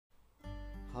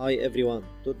Hi everyone,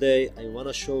 today I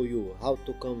wanna show you how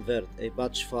to convert a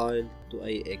batch file to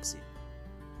a exe.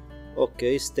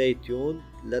 Okay, stay tuned,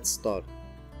 let's start.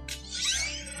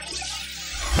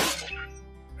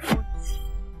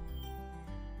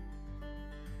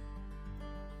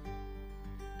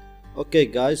 Okay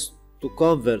guys, to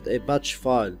convert a batch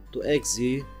file to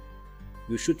exe,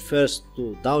 you should first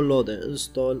to download and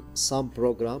install some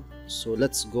program. So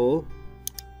let's go.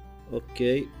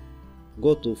 Okay,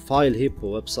 go to FileHippo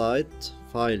website.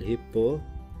 FileHippo,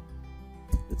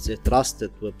 it's a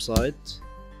trusted website.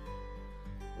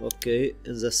 Okay,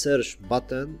 in the search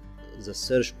button, the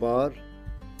search bar,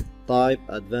 type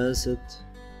advanced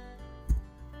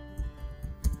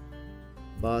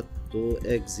bat to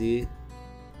exe.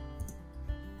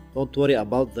 Don't worry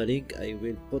about the link, I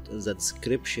will put in the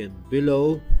description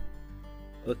below.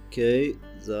 Okay,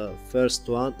 the first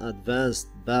one, advanced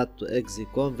bat to exe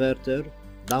converter,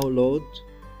 download.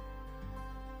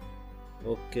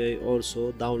 Okay,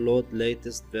 also download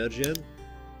latest version.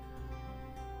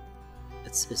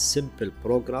 It's a simple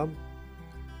program.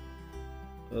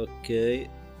 Okay,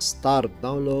 start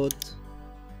download.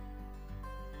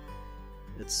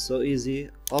 It's so easy.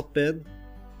 Open,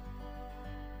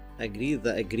 agree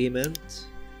the agreement,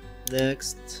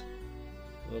 next.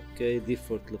 Okay,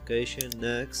 default location,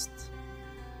 next.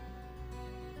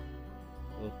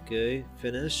 Okay,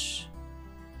 finish.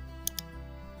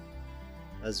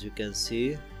 As you can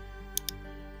see,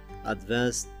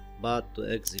 advanced bat to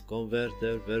exe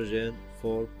converter version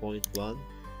 4.1.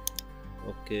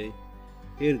 okay,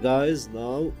 here guys,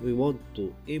 now we want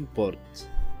to import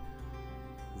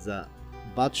the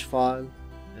batch file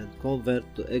and convert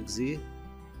to exe.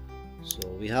 So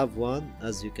we have one,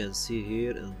 as you can see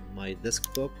here in my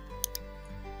desktop,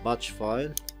 batch file.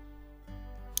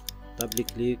 Double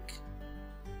click.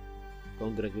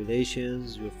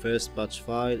 Congratulations, your first batch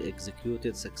file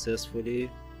executed successfully.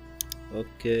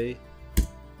 Okay,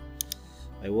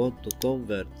 I want to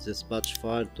convert this batch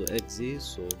file to exe,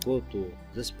 so go to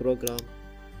this program.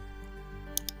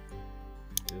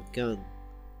 You can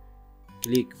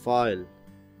click file,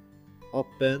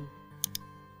 open,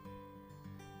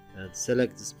 and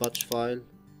select this batch file.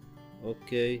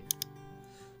 Okay,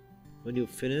 when you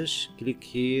finish, click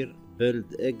here, build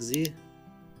exe.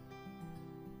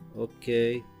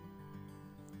 Okay,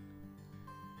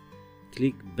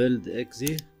 click build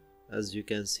exe. As you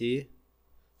can see,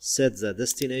 set the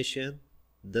destination,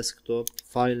 desktop,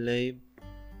 file name,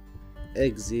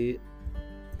 exe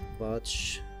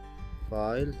batch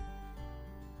file.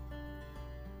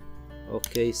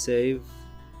 Okay, save.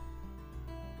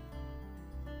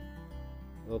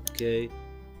 Okay,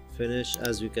 finish.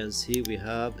 As you can see, we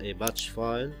have a batch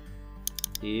file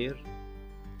here.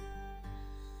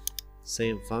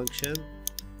 Same function.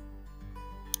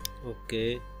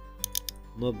 Okay,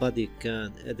 nobody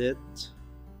can edit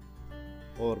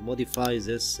or modify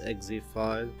this exe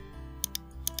file.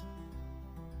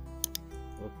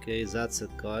 Okay, that's it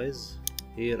guys.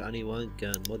 Here anyone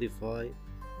can modify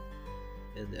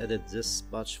and edit this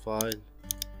batch file.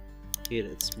 Here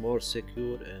it's more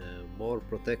secure and more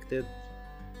protected.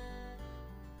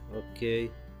 Okay,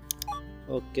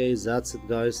 that's it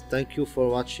guys. Thank you for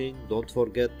watching. Don't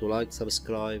forget to like,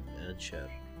 subscribe and share.